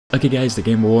Okay guys, the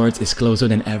Game Awards is closer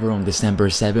than ever on December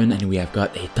 7 and we have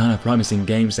got a ton of promising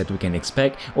games that we can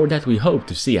expect or that we hope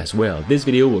to see as well. This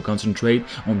video will concentrate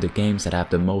on the games that have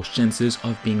the most chances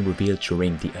of being revealed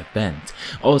during the event.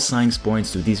 All signs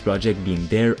points to this project being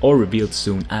there or revealed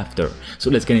soon after. So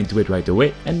let's get into it right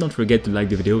away, and don't forget to like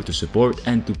the video to support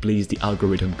and to please the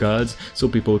algorithm gods so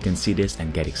people can see this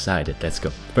and get excited. Let's go.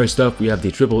 First up, we have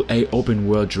the AAA open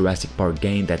world Jurassic Park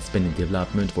game that's been in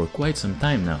development for quite some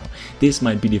time now. This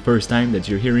might be the first time that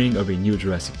you're hearing of a new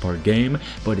Jurassic Park game,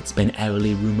 but it's been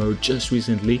heavily rumored just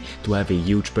recently to have a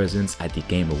huge presence at the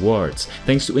Game Awards,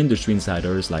 thanks to industry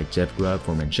insiders like Jeff Grubb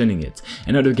for mentioning it.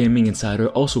 Another gaming insider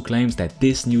also claims that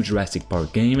this new Jurassic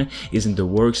Park game is in the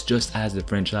works just as the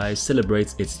franchise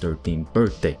celebrates its 13th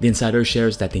birthday. The insider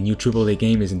shares that the new AAA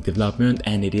game is in development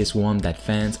and it is one that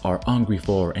fans are hungry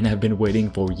for and have been waiting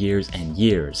for years and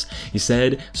years. He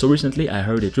said, "So recently I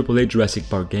heard a AAA Jurassic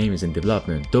Park game is in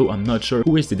development, though I'm not sure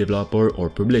who is the developer or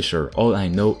publisher. All I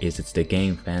know is it's the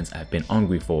game fans have been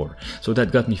hungry for." So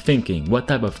that got me thinking, what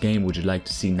type of game would you like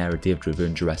to see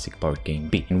narrative-driven Jurassic Park game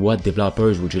be? And what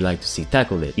developers would you like to see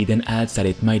tackle it? He then adds that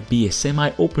it might be a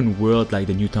semi-open world like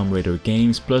the new Tomb Raider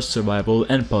games, plus survival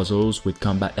and puzzles with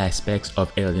combat aspects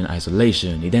of Alien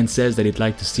Isolation. He then says that he'd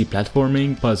like to see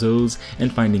platforming, puzzles,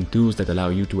 and finding tools that allow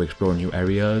you to explore new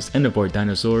areas and avoid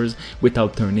dinosaurs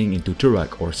without turning into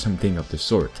Turok or something of the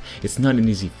sort. It's not an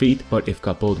easy feat, but if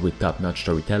coupled with top-notch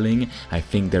storytelling, I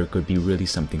think there could be really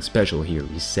something special here,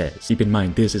 he says. Keep in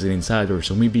mind this is an insider,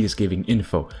 so maybe he's giving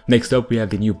info. Next up, we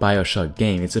have the new Bioshock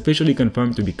game. It's officially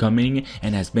confirmed to be coming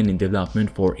and has been in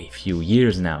development for a few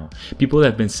years now. People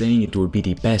have been saying it would be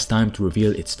the best time to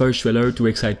reveal its first trailer to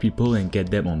excite people and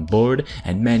get them on board,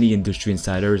 and many industry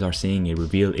insiders are saying a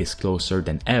reveal is closer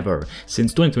than ever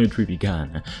since 2023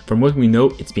 began. From what we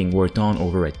know, it's being worked on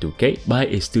over at 2K by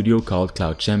a studio called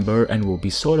Cloud Chamber and will be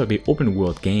sort of an open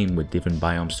world game with different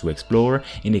biomes to explore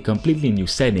in a completely new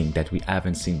setting that we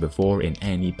haven't seen before in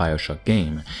any Bioshock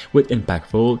game, with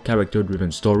impactful,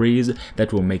 character-driven stories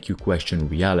that will make you question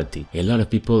reality. A lot of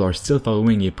people are still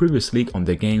following a previous leak on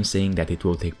the game saying that it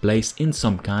will take place in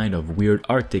some kind of weird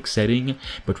Arctic setting,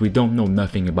 but we don't know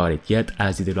nothing about it yet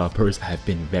as the developers have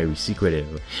been very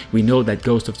secretive. We know that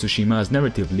Ghost of Tsushima's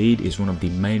narrative lead is one of the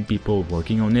main people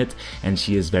working on it, and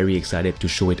she is very excited to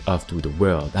show it off to the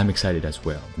world. I'm excited as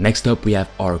well. Next up, we have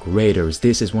Arc Raiders.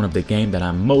 This is one of the games that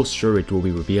I'm most sure it will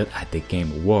be revealed at the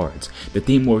Game Awards. The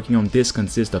team working on this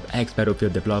consists of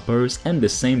ex-Battlefield developers, and the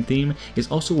same team is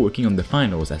also working on the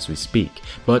finals as we speak.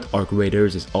 But Arc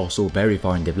Raiders is also very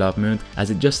far in development as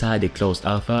it just had a closed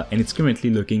alpha and it's currently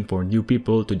looking for new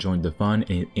people to join the fun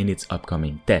in its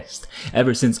upcoming test.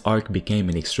 Ever since Arc became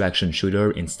an extraction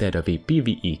shooter instead of a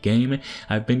PvE game,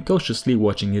 I've been cautiously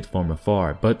watching it from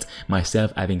afar, but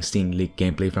myself having seen leaked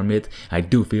gameplay from it, I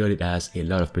do feel it has a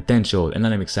lot of potential and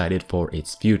I'm excited for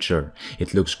its future.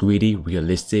 It looks greedy,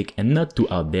 realistic, and not too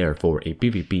out there for a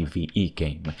PvP-VE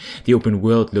game. The open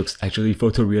world looks actually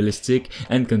photorealistic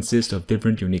and consists of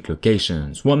different unique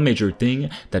locations. One major thing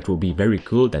that will be very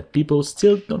cool that people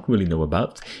still don't really know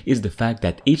about is the fact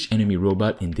that each enemy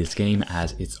robot in this game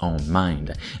has its own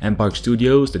mind. Embark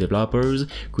Studios, the developers,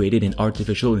 created an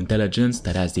artificial intelligence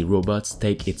that has the robots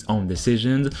take its own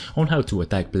decisions on how to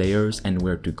attack players and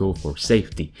where to go for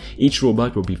safety. Each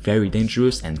robot will be very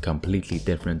dangerous and completely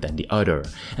different than the other.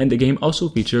 And the game also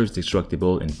features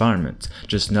destructible environments,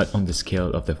 just not on the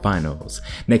scale of the finals.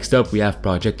 Next up, we have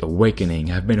Project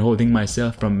Awakening. I've been holding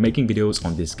myself from making videos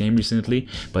on this game recently,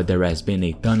 but there has been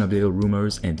a ton of little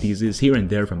rumors and teases here and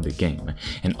there from the game,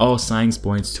 and all signs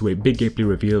points to a big gameplay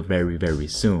reveal very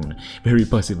soon, very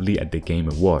possibly at the Game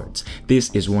Awards.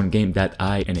 This is one game that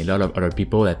I and a lot of other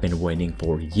people have been waiting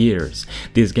for years.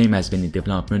 This game has been in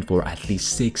development for at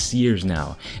least 6 years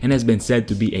now and has been said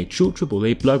to be a true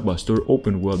AAA blockbuster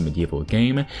open world medieval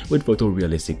game with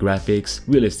photorealistic graphics,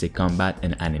 realistic combat,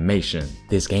 and animation.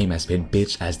 This game has been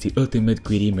pitched as the ultimate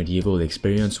greedy medieval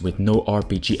experience with no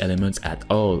RPG elements at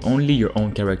all, only your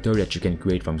own character that you can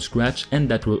create from scratch and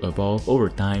that will evolve over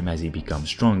time as he becomes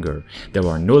stronger. There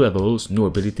are no levels, no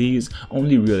abilities,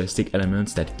 only realistic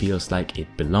elements that feels like it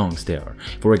belongs there.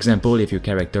 For example, if your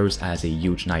character has a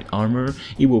huge knight armor,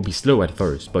 he will be slow at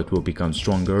first but will become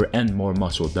stronger and more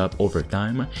muscled up over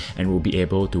time and will be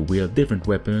able to wield different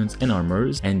weapons and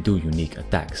armors and do unique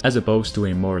attacks, as opposed to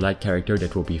a more light character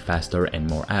that will be faster and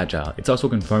more agile. It's also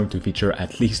confirmed to feature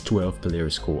at least 12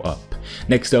 players co-op.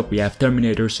 Next up, we have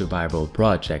Terminator Survival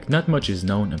project. Not much is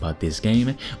known about this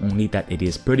game, only that it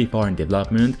is pretty far in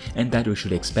development and that we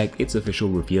should expect its official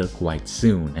reveal quite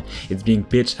soon. It's being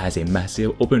pitched as a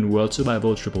massive open world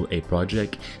survival AAA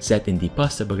project set in the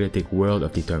post-apocalyptic world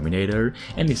of the Terminator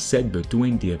and is set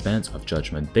between the events of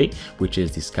Judgment Day, which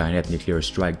is the Skynet nuclear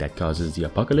strike that causes the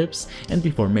apocalypse, and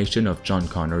the formation of John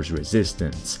Connor's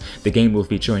resistance. The game will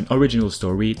feature an original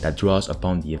story that draws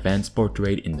upon the events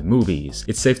portrayed in the movies.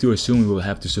 It's safe to assume we will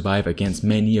have to survive against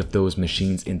many of those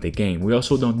machines in the game. We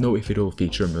also don't know if it will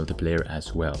feature multiplayer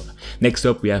as well. Next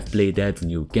up, we have Playdead's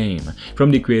new game.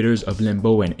 From the creators of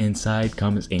Limbo and Inside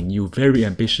comes a new, very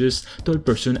ambitious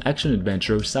third-person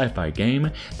action-adventure sci-fi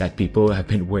game that people have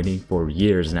been waiting for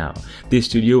years now. This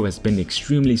studio has been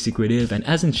extremely secretive and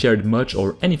hasn't shared much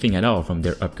or anything at all from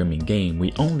their upcoming game.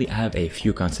 We only have a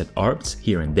few concept arts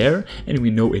here and there, and we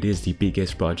know it is the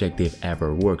biggest project they've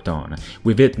ever worked on,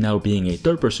 with it now being a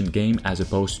third-person game as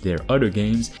opposed to their other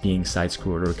games being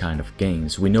side-scroller kind of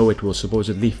games. We know it will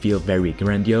supposedly feel very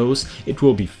grandiose, it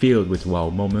will be filled with wow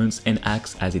moments and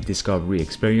acts as a discovery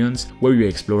experience where you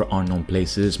explore unknown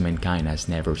places mankind has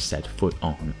never set foot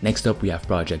on. Next up, we have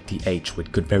Project TH,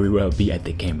 which could very well be at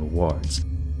the Game Awards.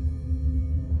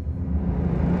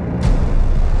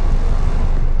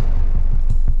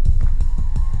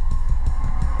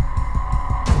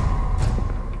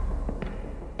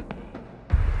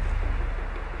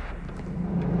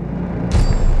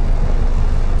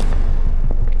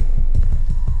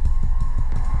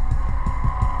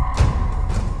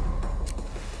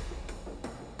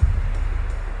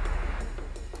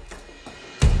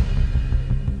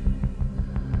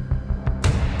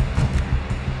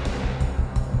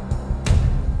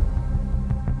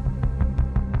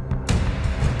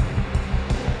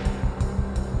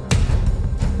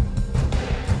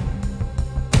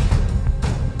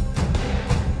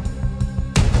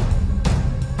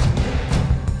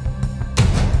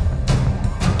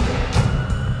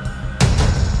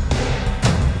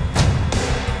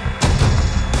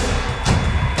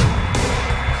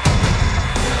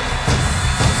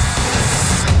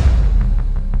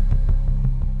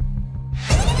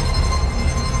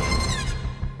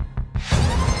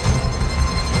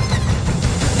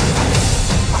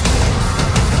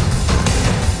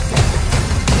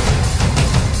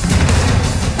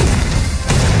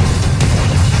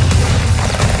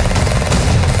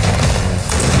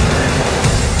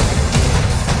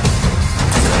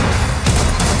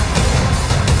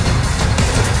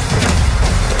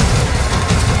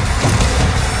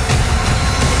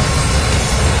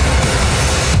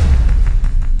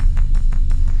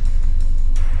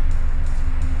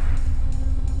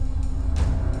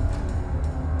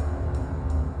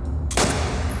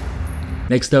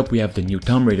 Next up, we have the new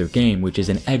Tomb Raider game, which is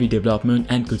in heavy development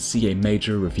and could see a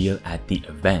major reveal at the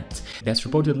event. That's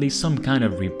reportedly some kind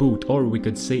of reboot, or we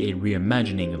could say a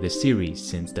reimagining of the series,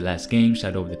 since the last game,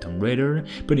 Shadow of the Tomb Raider,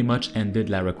 pretty much ended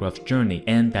Lara Croft's journey,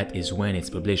 and that is when its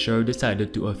publisher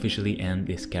decided to officially end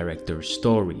this character's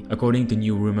story. According to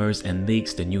new rumors and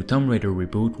leaks, the new Tomb Raider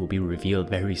reboot will be revealed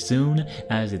very soon,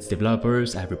 as its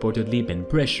developers have reportedly been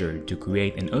pressured to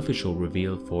create an official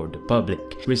reveal for the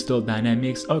public. Crystal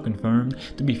Dynamics are confirmed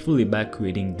to be fully back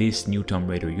creating this new Tomb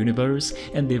Raider universe,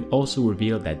 and they've also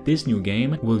revealed that this new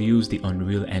game will use the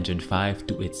Unreal Engine 5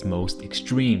 to its most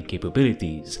extreme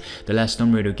capabilities. The last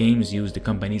Tomb Raider games used the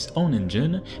company's own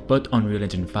engine, but Unreal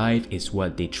Engine 5 is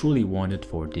what they truly wanted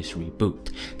for this reboot.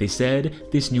 They said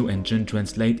this new engine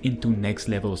translates into next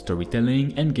level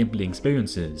storytelling and gameplay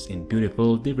experiences in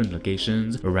beautiful different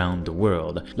locations around the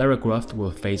world. Lara Croft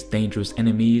will face dangerous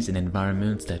enemies and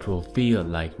environments that will feel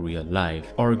like real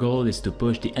life. Our goal is to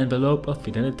push the envelope of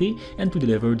fidelity and to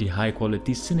deliver the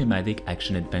high-quality cinematic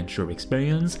action-adventure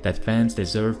experience that fans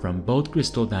deserve from both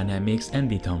Crystal Dynamics and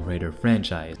the Tomb Raider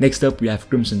franchise. Next up, we have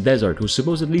Crimson Desert, who's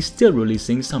supposedly still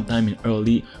releasing sometime in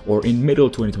early or in middle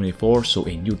 2024, so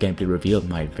a new gameplay reveal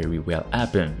might very well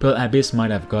happen. Pearl Abyss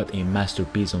might have got a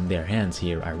masterpiece on their hands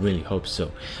here, I really hope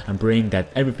so. I'm praying that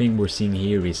everything we're seeing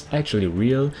here is actually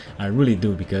real, I really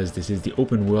do, because this is the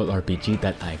open world RPG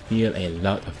that I feel a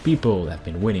lot of people have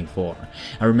been waiting for.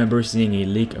 I remember seeing a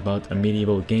leak about a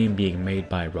medieval game being made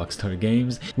by Rockstar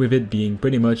Games, with it being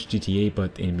pretty much GTA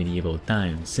but in medieval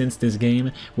times. Since this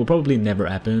game will probably never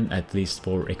happen, at least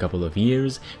for a couple of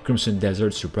years, Crimson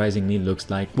Desert surprisingly looks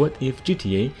like what if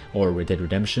GTA or Red Dead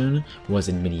Redemption was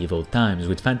in medieval times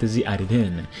with fantasy added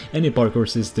in, and a parkour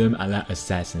system a la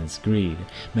Assassin's Creed.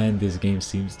 Man, this game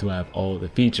seems to have all the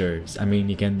features. I mean,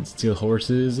 you can steal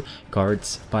horses,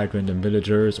 carts, fight random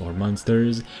villagers or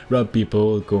monsters, rob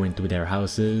people, go into to their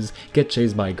houses, get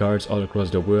chased by guards all across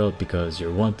the world because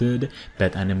you're wanted,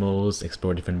 pet animals,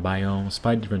 explore different biomes,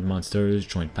 fight different monsters,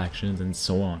 join factions, and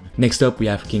so on. Next up we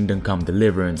have Kingdom Come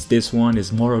Deliverance. This one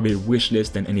is more of a wish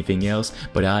list than anything else,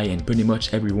 but I and pretty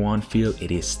much everyone feel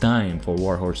it is time for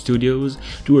Warhorse Studios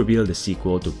to reveal the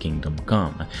sequel to Kingdom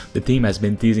Come. The team has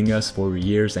been teasing us for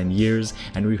years and years,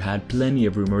 and we've had plenty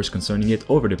of rumors concerning it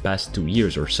over the past 2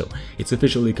 years or so. It's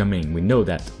officially coming, we know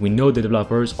that. We know the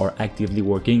developers are actively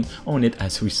working on it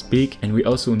as we speak, and we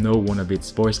also know one of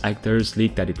its voice actors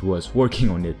leaked that it was working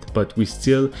on it, but we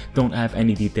still don't have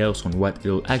any details on what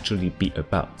it'll actually be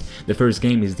about. The first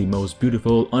game is the most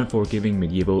beautiful, unforgiving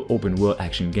medieval open world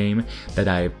action game that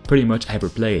I've pretty much ever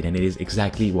played, and it is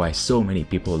exactly why so many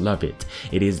people love it.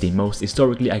 It is the most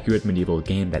historically accurate medieval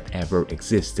game that ever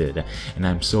existed, and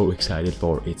I'm so excited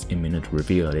for its imminent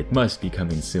reveal. It must be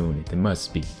coming soon, it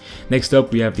must be. Next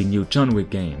up we have the new John Wick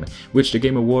game, which the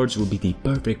Game Awards will be the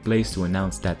perfect place to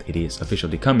announce that it is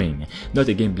officially coming. Not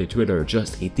a gameplay trailer,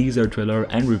 just a teaser trailer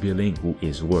and revealing who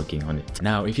is working on it.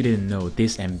 Now if you didn't know,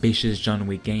 this ambitious John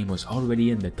Wick game was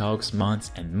already in the talks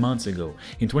months and months ago,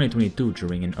 in 2022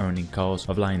 during an earning calls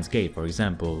of Lionsgate for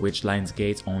example, which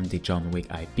Lionsgate owned the John Wick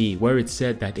IP, where it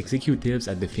said that executives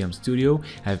at the film studio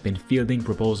have been fielding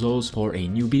proposals for a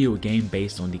new video game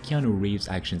based on the Keanu Reeves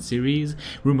action series.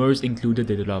 Rumors included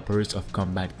the developers of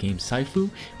combat game Sifu,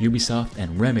 Ubisoft,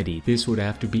 and Remedy. This would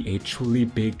have to be a truly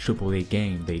big AAA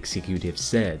game, the executive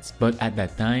said, but at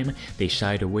that time they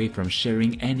shied away from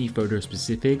sharing any further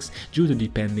specifics due to the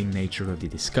pending nature of the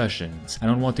discussions. I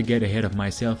don't want to get ahead of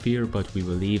myself here, but we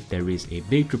believe there is a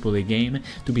big AAA game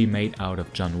to be made out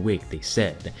of John Wick, they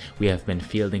said. We have been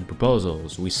fielding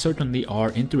proposals. We certainly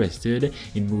are interested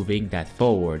in moving that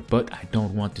forward, but I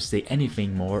don't want to say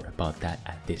anything more about that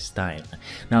at this time.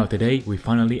 Now today we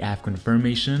finally have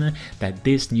confirmation that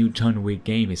this new John Wick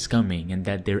game is coming and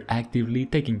that they're actively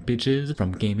taking pitches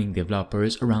from gaming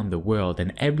developers around the world,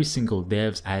 and every single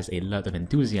devs has a lot of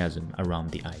enthusiasm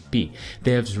around the IP.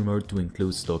 Devs rumored to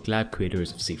include Slow Clap,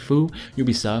 creators of Sifu,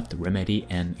 Ubisoft, Remedy,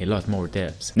 and a lot more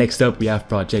devs. Next up we have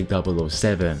Project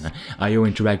 007. IO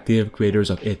Interactive, creators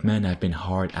of Hitman, have been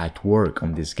hard at work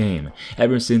on this game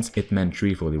ever since Hitman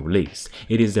 3 fully released.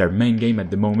 It is their main game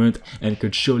at the moment and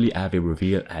could surely have a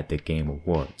reveal at the Game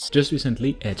Awards. Just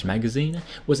recently, Edge magazine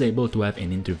was able to have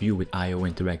an interview with IO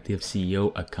Interactive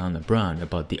CEO Akana Brown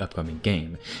about the upcoming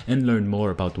game and learn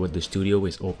more about what the studio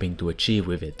is hoping to achieve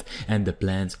with it, and the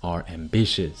plans are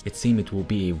ambitious. It seems it will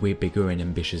be a way bigger and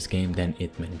ambitious game than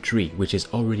Hitman 3, which is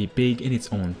already big in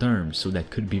its own terms, so that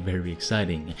could be very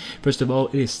exciting. First of all,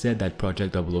 it is said that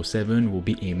Project 007 will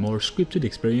be a more scripted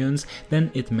experience than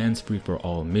Hitman's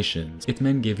free-for-all missions.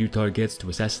 Hitman gave you targets to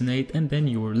assassinate and then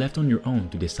you were left on your own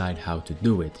to decide how to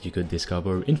do it. You could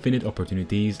discover infinite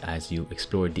opportunities as you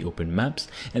explored the open maps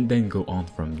and then go on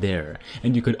from there.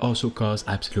 And you could also cause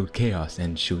absolute chaos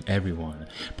and shoot everyone.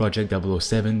 Project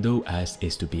 007 though, as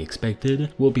is to be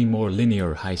expected, will be more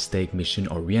linear, high-stake mission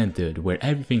oriented, where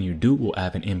everything you do will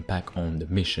have an impact on the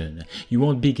mission. You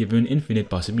won't be given infinite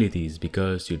possibilities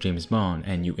because you're James Bond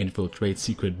and you infiltrate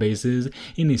secret bases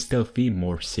in a stealthy,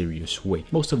 more serious way.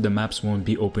 Most of the maps won't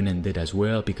be open-ended as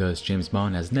well because James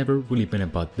Bond has never really been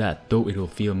about that, though it will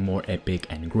feel more epic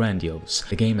and grandiose.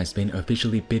 The game has been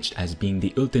officially pitched as being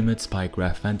the ultimate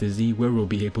spycraft fantasy where we'll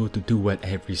be able to do what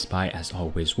every spy has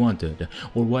always wanted,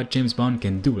 or what James Bond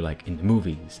can do like in the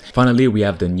movies. Finally, we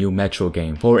have the new Metro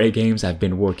game. 4A Games have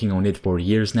been working on it for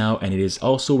years now, and it is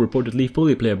also reportedly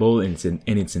fully playable in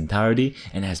its entirety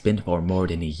and has been for more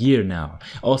than a year now.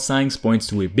 All signs points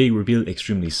to a big reveal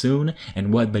extremely soon,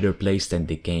 and what better place than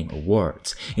the Game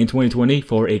Awards. In 2020,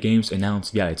 4A Games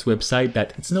announced via its website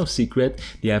that it's no secret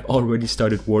they have already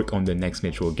started work on the next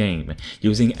Metro game.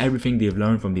 Using everything they've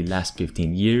learned from the last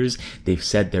 15 years, they've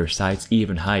set their sights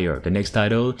even higher. The next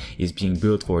title is being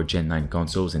built for Gen 9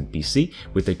 consoles and PC,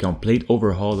 with a complete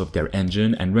overhaul of their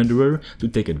engine and renderer to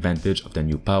take advantage of the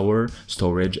new power,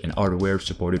 storage, and hardware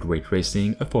supported ray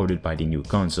tracing afforded by the new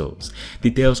consoles.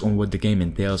 Details on what the game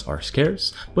entails are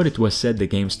scarce, but it was said the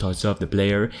game starts off the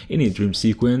player in a dream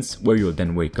sequence where you'll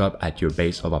then wake up at your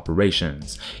base of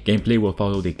operations. Gameplay will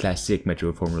follow the classic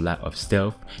Metro formula of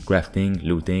stealth, crafting,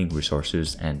 looting,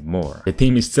 resources, and more. The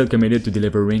team is still committed to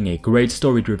delivering a great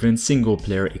story-driven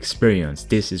single-player experience.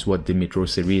 This is what the Metro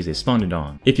series is founded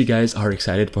on. If you guys are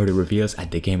excited for the reveals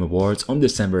at the Game Awards on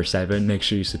December 7, make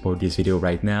sure you support this video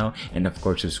right now, and of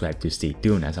course subscribe to stay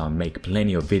tuned as I'll make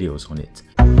plenty of videos on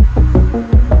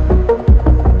it.